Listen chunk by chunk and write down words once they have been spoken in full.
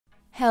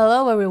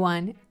Hello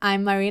everyone,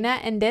 I'm Marina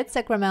and it's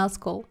Sakramel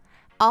School.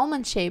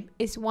 Almond shape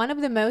is one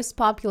of the most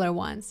popular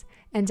ones,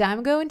 and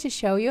I'm going to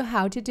show you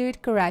how to do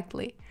it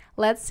correctly.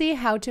 Let's see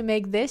how to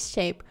make this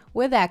shape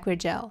with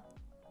acrygel.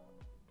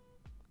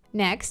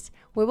 Next,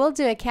 we will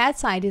do a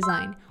cat's eye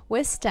design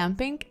with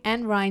stamping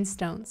and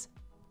rhinestones.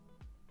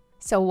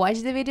 So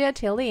watch the video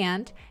till the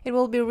end, it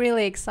will be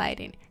really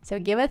exciting, so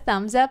give a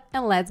thumbs up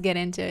and let's get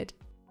into it.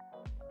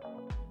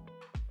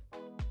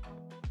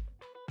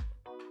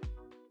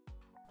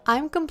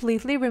 I'm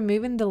completely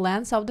removing the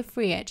lens of the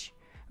free edge,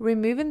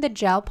 removing the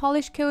gel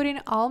polish coating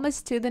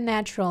almost to the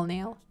natural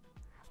nail,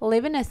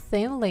 leaving a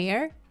thin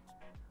layer,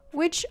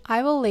 which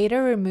I will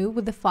later remove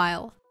with the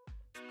file.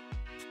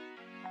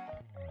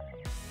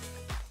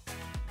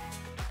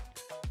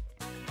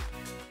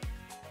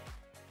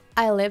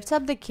 I lift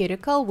up the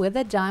cuticle with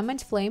a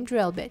diamond flame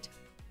drill bit.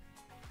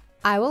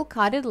 I will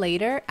cut it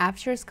later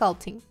after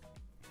sculpting,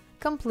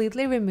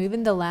 completely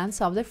removing the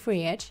lens of the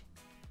free edge,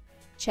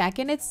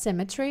 checking its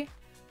symmetry,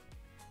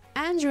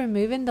 and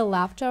removing the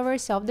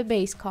leftovers of the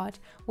base coat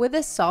with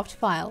a soft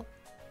file.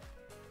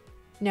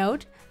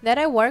 Note that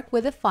I work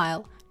with a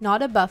file,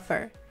 not a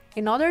buffer,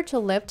 in order to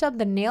lift up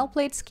the nail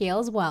plate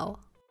scales well.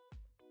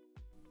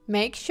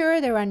 Make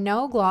sure there are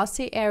no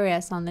glossy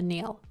areas on the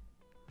nail.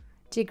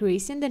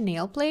 Degreasing the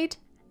nail plate.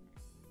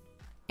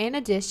 In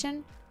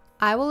addition,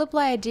 I will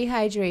apply a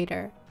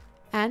dehydrator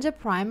and a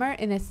primer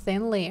in a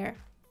thin layer.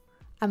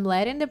 I'm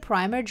letting the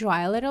primer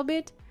dry a little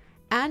bit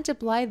and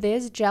apply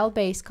this gel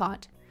base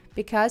coat,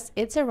 because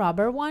it's a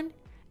rubber one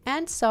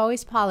and so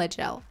is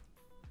polygel,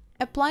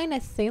 applying a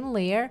thin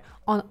layer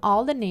on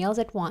all the nails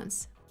at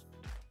once.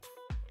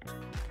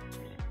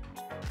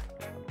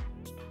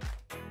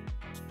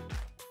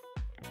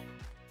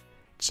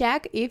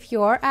 Check if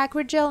your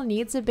acrygel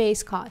needs a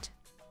base coat.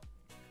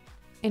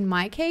 In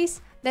my case,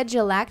 the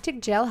Gelactic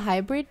Gel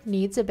Hybrid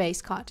needs a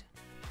base coat.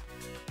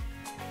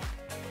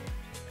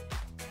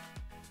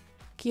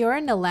 Cure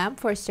in the lamp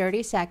for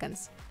 30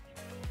 seconds.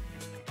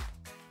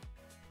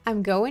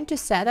 I'm going to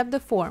set up the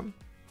form.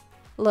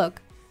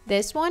 Look,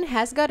 this one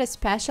has got a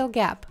special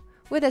gap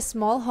with a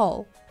small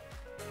hole.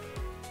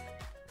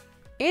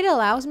 It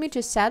allows me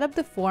to set up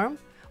the form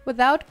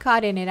without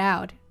cutting it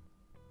out.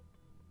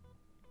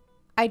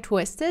 I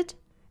twist it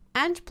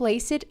and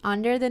place it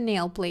under the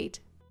nail plate.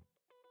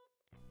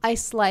 I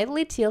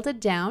slightly tilt it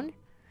down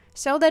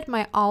so that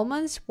my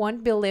almonds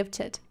won't be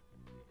lifted.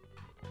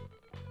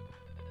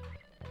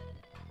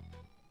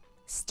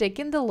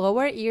 Sticking the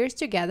lower ears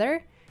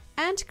together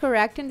and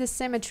correcting the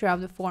symmetry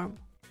of the form.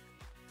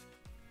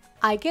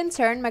 I can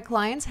turn my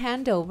client's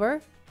hand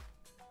over,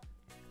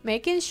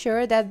 making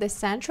sure that the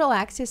central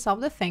axis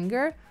of the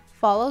finger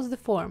follows the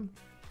form.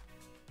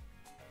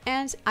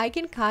 And I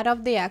can cut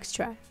off the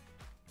extra.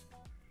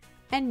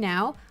 And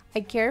now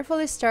I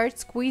carefully start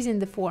squeezing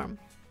the form,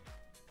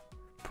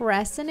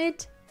 pressing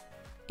it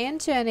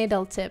into a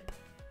needle tip.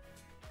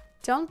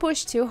 Don't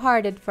push too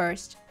hard at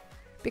first,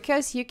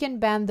 because you can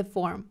bend the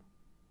form.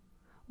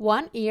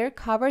 One ear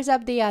covers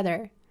up the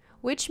other,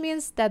 which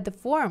means that the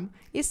form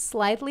is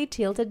slightly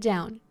tilted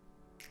down.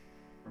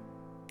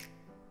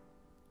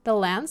 The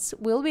lens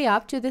will be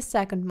up to the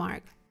second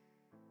mark.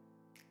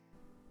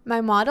 My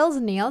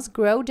model's nails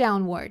grow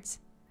downwards,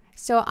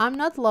 so I'm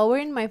not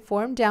lowering my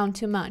form down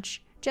too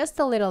much, just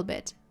a little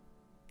bit.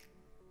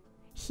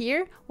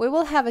 Here we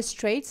will have a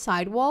straight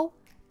sidewall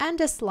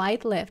and a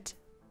slight lift.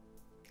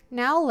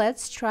 Now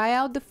let's try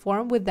out the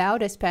form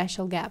without a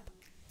special gap.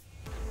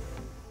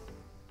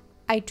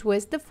 I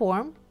twist the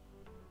form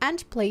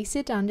and place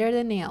it under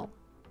the nail.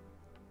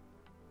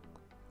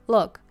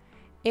 Look,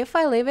 if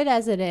I leave it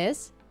as it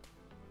is,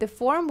 the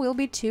form will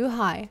be too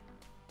high.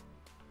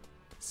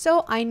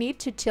 So I need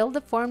to tilt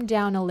the form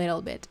down a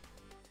little bit.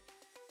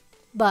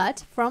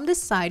 But from the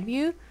side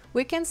view,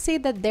 we can see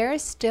that there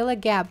is still a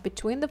gap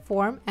between the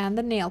form and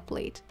the nail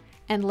plate,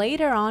 and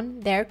later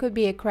on there could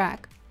be a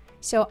crack,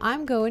 so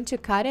I'm going to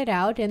cut it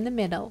out in the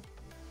middle.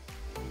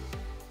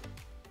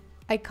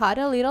 I cut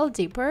a little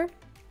deeper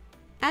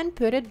and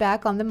put it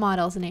back on the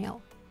model's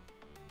nail.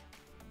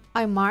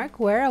 I mark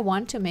where I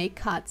want to make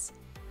cuts.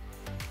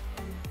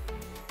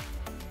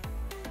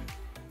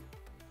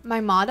 My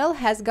model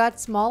has got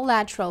small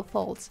lateral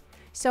folds,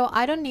 so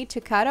I don't need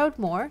to cut out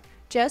more,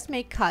 just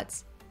make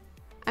cuts.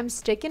 I'm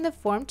sticking the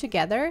form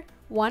together,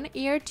 one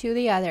ear to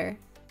the other.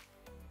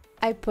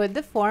 I put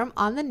the form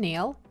on the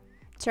nail,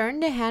 turn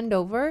the hand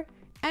over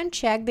and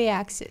check the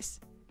axis.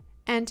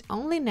 And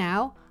only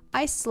now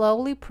I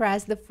slowly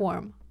press the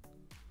form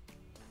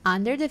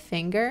under the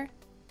finger,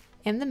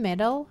 in the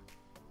middle,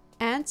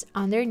 and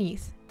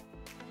underneath.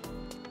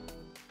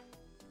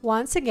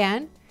 Once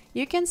again,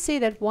 you can see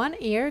that one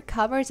ear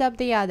covers up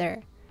the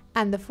other,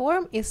 and the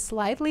form is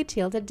slightly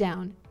tilted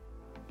down.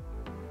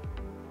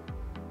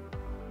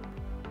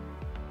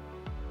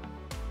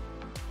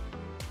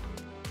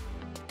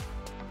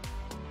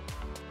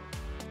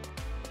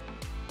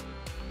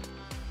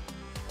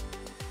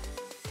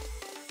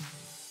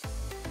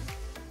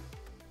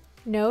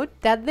 Note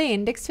that the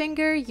index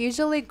finger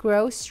usually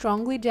grows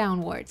strongly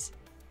downwards.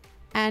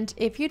 And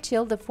if you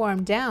tilt the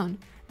form down,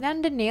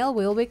 then the nail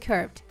will be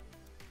curved.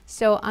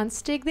 So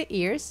unstick the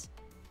ears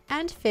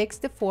and fix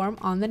the form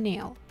on the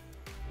nail.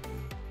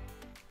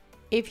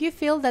 If you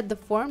feel that the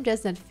form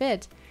does not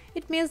fit,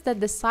 it means that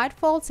the side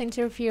folds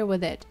interfere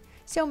with it,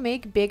 so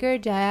make bigger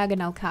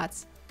diagonal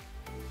cuts.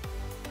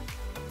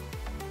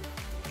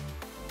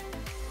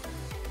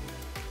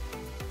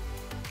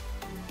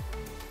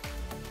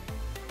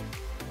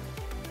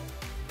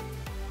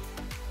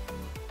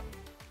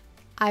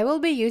 I will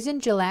be using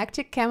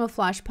Galactic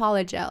Camouflage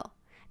Polygel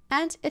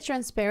and a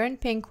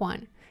transparent pink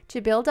one to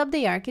build up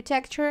the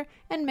architecture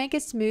and make a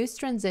smooth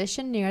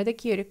transition near the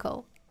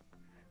cuticle.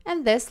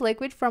 And this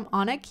liquid from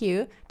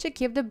OnaQ to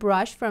keep the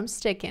brush from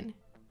sticking.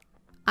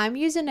 I'm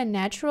using a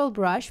natural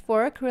brush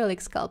for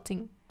acrylic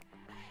sculpting.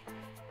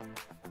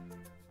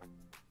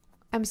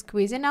 I'm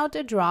squeezing out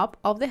a drop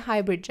of the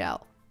hybrid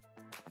gel.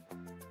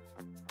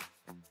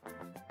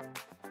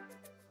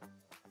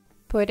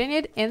 Putting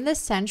it in the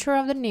center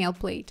of the nail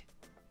plate.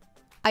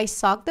 I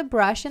soak the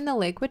brush in the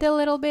liquid a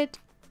little bit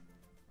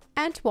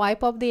and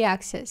wipe off the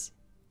excess.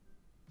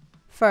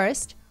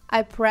 First,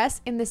 I press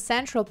in the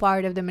central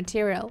part of the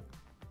material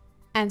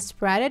and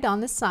spread it on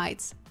the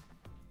sides.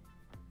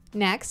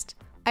 Next,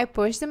 I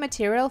push the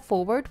material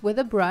forward with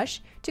a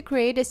brush to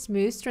create a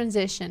smooth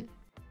transition.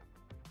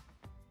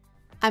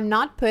 I'm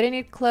not putting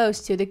it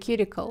close to the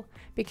cuticle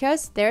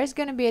because there's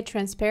going to be a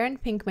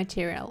transparent pink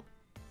material.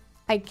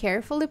 I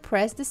carefully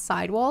press the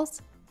side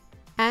walls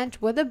and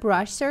with the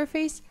brush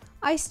surface,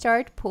 I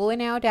start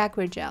pulling out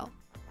acrygel,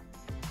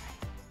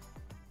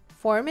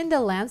 forming the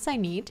lengths I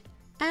need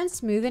and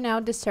smoothing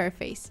out the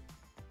surface.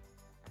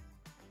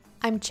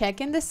 I'm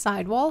checking the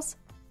side walls.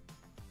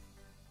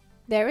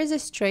 There is a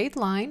straight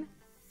line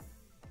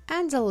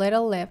and a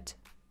little lift.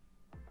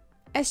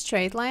 A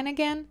straight line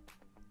again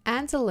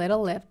and a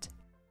little lift.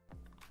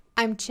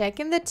 I'm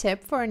checking the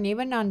tip for an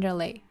even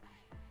underlay.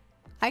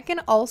 I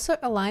can also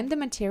align the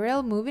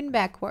material moving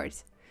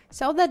backwards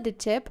so that the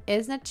tip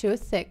isn't too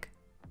thick.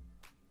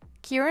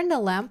 Curing the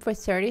lamp for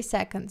 30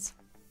 seconds.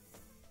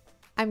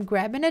 I'm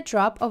grabbing a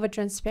drop of a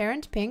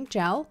transparent pink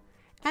gel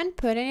and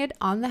putting it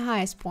on the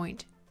highest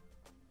point.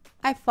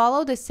 I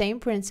follow the same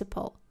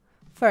principle.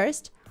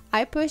 First,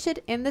 I push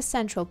it in the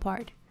central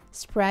part,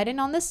 spreading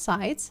on the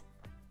sides,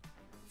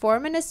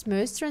 forming a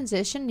smooth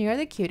transition near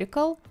the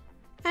cuticle,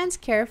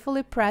 and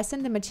carefully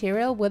pressing the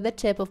material with the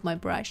tip of my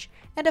brush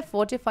at a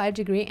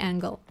 45-degree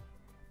angle.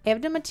 If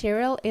the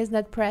material is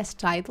not pressed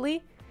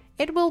tightly,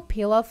 it will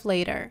peel off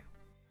later.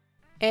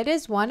 It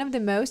is one of the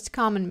most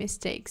common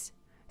mistakes,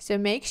 so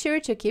make sure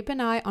to keep an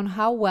eye on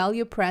how well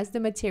you press the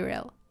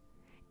material.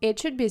 It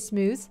should be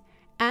smooth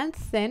and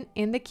thin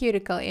in the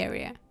cuticle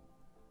area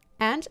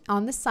and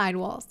on the side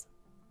walls.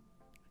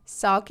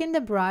 Soaking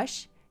the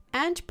brush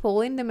and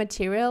pulling the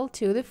material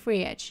to the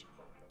free edge,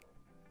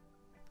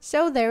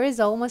 so there is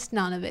almost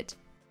none of it.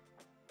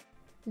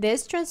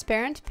 This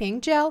transparent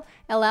pink gel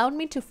allowed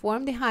me to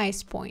form the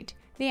highest point,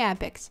 the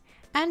apex,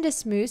 and a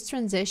smooth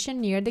transition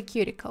near the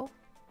cuticle.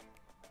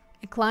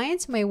 A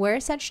client may wear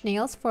such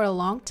nails for a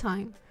long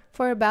time,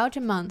 for about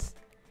a month,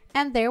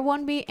 and there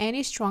won't be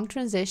any strong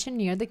transition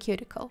near the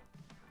cuticle.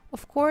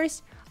 Of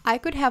course, I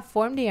could have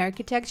formed the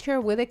architecture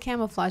with a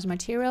camouflage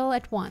material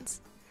at once,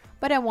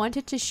 but I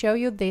wanted to show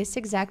you this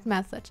exact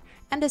method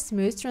and a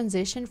smooth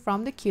transition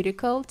from the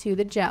cuticle to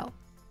the gel.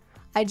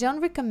 I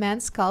don't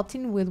recommend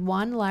sculpting with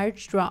one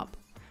large drop,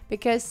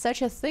 because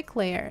such a thick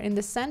layer in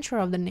the center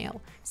of the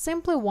nail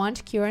simply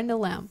won't cure in the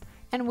lamp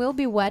and will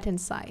be wet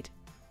inside.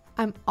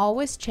 I'm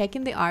always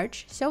checking the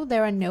arch so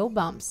there are no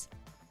bumps.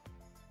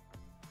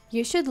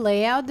 You should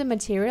lay out the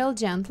material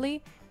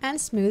gently and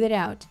smooth it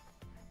out,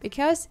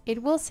 because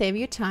it will save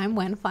you time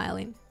when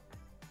filing.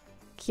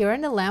 Cure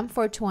in the lamp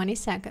for 20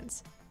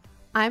 seconds.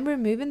 I'm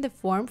removing the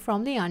form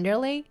from the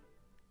underlay.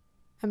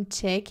 I'm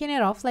taking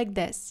it off like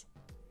this.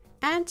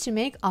 And to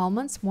make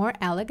almonds more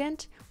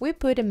elegant, we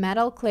put a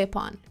metal clip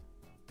on.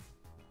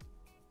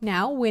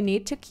 Now we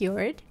need to cure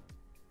it,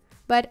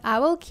 but I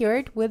will cure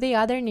it with the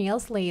other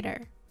nails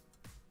later.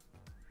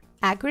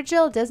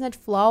 Acrygel does not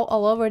flow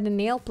all over the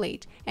nail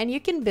plate, and you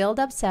can build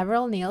up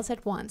several nails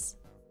at once.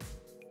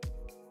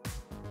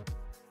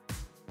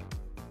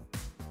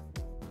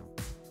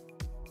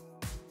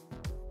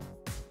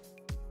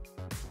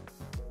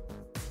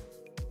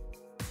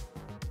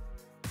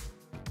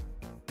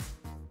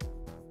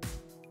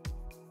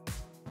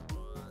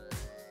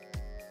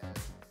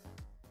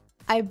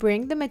 I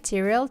bring the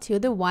material to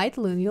the white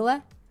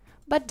lunula,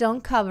 but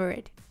don't cover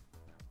it.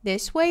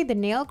 This way the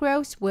nail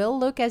growths will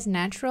look as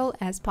natural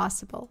as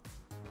possible.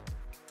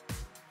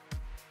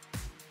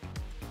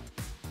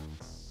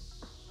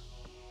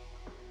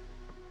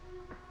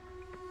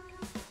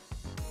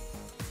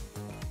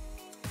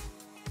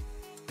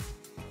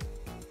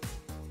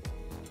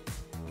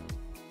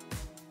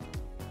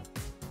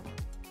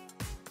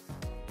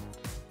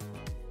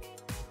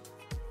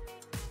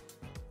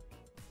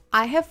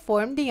 I have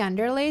formed the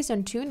underlays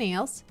on 2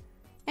 nails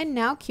and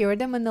now cure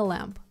them in the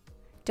lamp.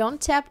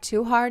 Don't tap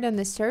too hard on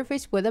the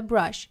surface with a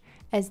brush,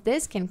 as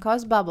this can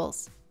cause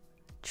bubbles.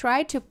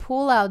 try to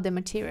pull out the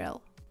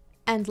material.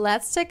 And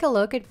let's take a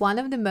look at one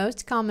of the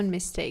most common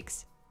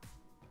mistakes.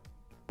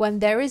 When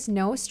there is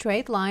no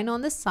straight line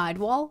on the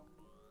sidewall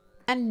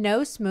and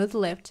no smooth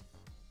lift,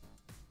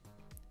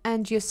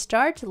 and you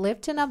start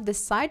lifting up the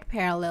side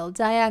parallel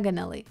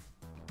diagonally.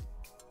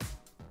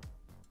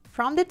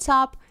 From the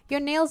top,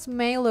 your nails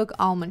may look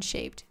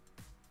almond-shaped,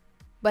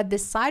 but the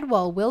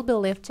sidewall will be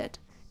lifted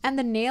and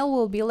the nail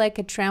will be like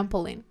a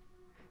trampoline.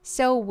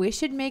 So we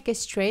should make a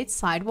straight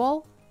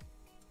sidewall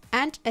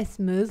and a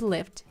smooth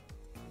lift.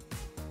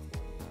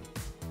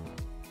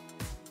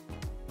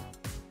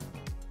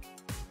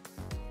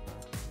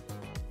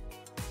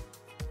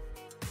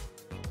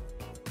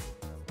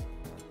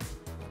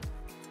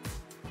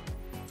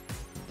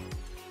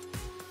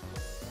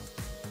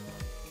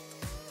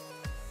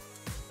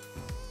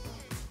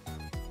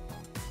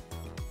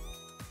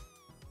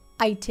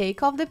 I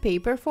take off the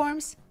paper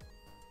forms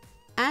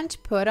and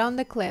put on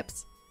the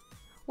clips.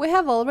 We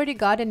have already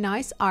got a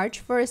nice arch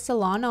for a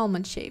salon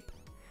almond shape,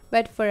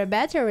 but for a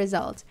better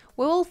result,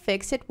 we will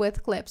fix it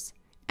with clips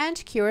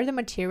and cure the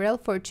material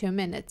for 2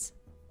 minutes.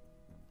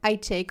 I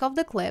take off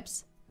the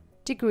clips,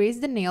 degrease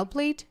the nail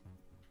plate,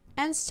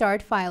 and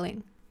start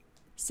filing.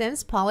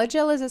 Since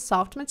polygel is a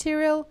soft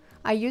material,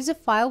 I use a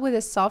file with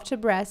a soft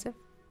abrasive.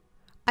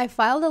 I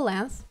file the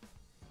length,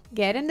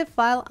 getting the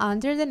file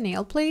under the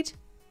nail plate.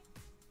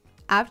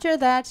 After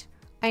that,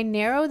 I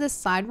narrow the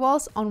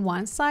sidewalls on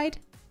one side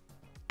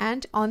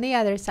and on the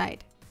other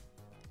side,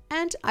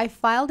 and I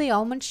file the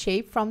almond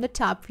shape from the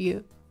top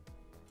view.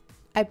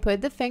 I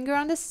put the finger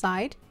on the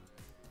side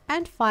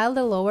and file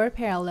the lower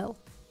parallel.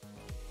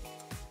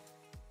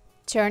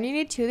 Turning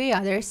it to the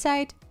other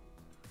side,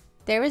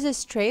 there is a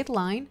straight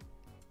line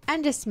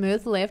and a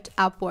smooth lift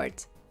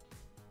upwards.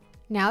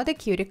 Now the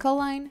cuticle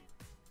line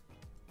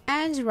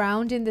and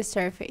rounding the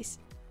surface.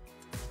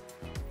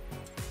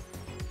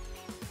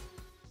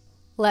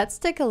 Let's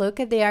take a look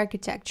at the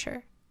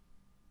architecture.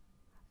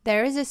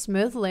 There is a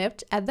smooth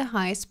lift at the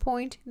highest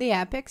point, the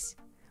apex,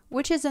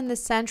 which is in the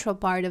central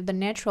part of the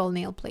natural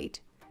nail plate,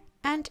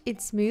 and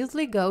it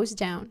smoothly goes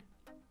down.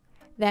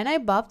 Then I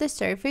buff the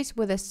surface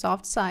with a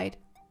soft side.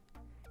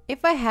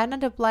 If I had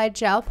not applied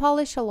gel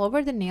polish all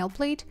over the nail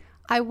plate,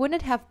 I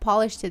wouldn't have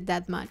polished it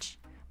that much,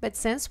 but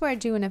since we're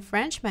doing a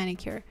French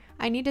manicure,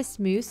 I need a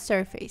smooth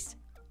surface.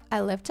 I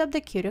lift up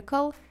the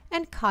cuticle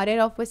and cut it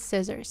off with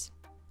scissors.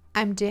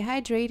 I'm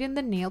dehydrating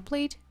the nail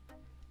plate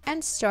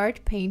and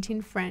start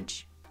painting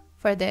French.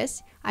 For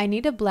this, I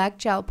need a black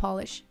gel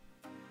polish.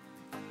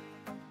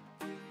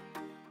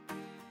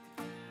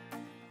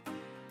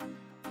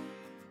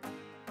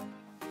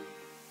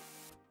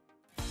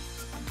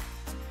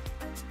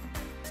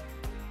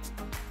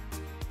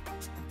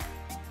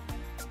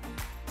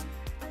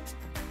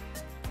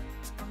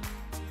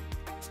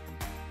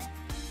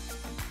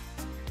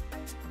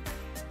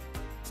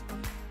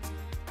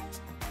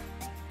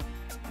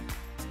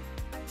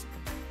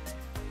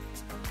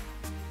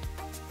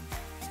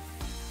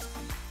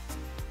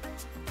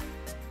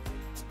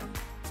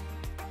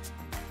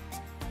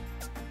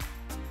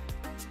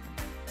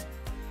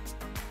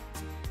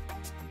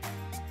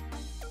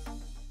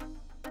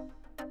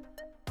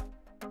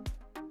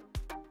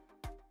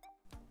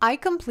 I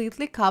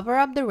completely cover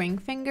up the ring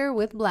finger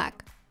with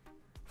black.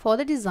 For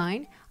the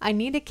design, I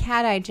need a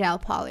cat eye gel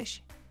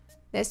polish.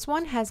 This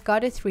one has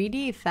got a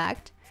 3D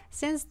effect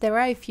since there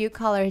are a few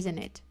colors in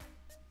it.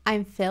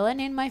 I'm filling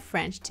in my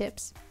French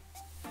tips.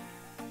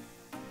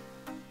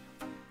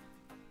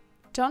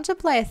 Don't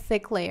apply a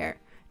thick layer,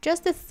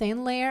 just a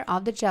thin layer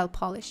of the gel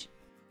polish.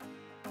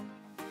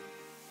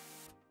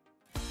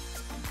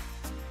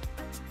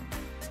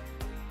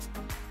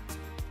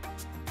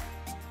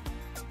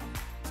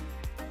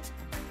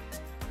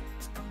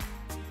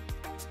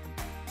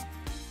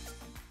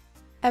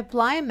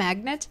 Apply a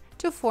magnet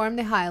to form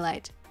the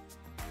highlight.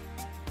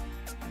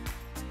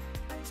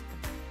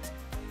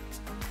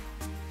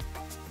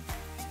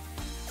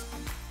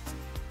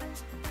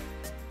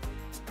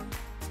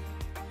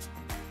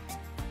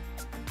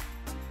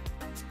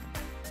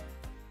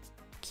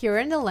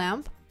 Curing the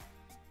lamp,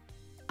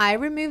 I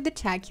remove the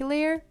tacky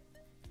layer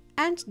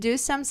and do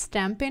some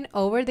stamping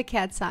over the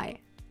cat's eye.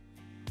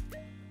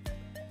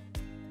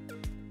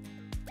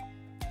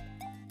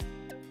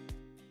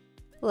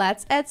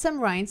 Let's add some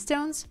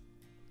rhinestones.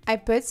 I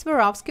put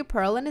Swarovski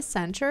pearl in the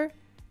center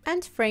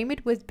and frame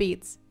it with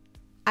beads.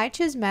 I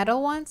choose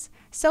metal ones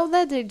so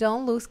that they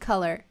don't lose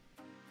color.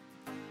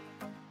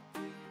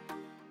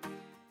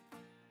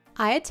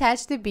 I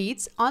attach the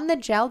beads on the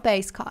gel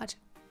base coat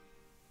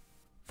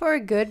for a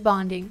good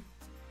bonding.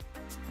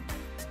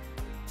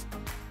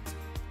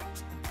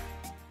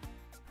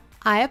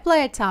 I apply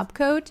a top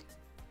coat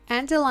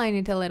and align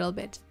it a little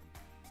bit,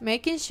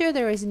 making sure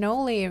there is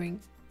no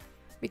layering,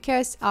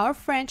 because our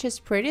French is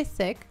pretty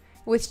thick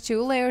with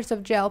 2 layers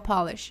of gel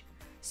polish,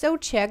 so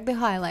check the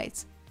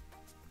highlights.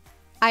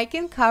 I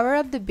can cover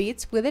up the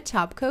beads with a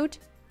top coat,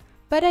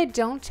 but I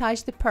don't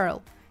touch the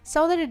pearl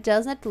so that it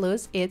does not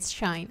lose its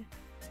shine.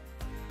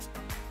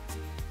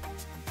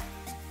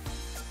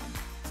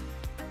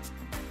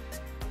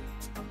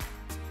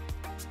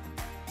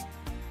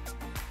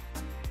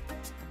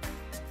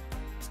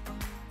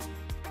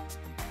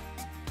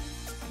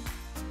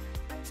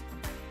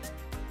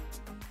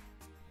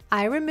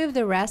 I removed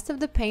the rest of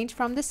the paint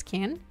from the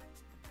skin,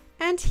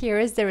 and here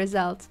is the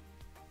result.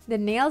 The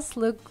nails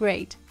look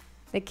great.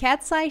 The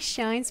cat's eye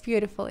shines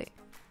beautifully.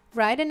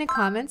 Write in the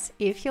comments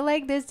if you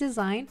like this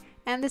design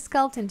and the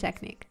sculpting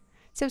technique.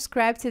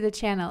 Subscribe to the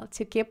channel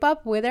to keep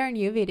up with our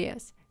new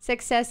videos.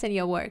 Success in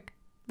your work.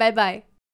 Bye bye!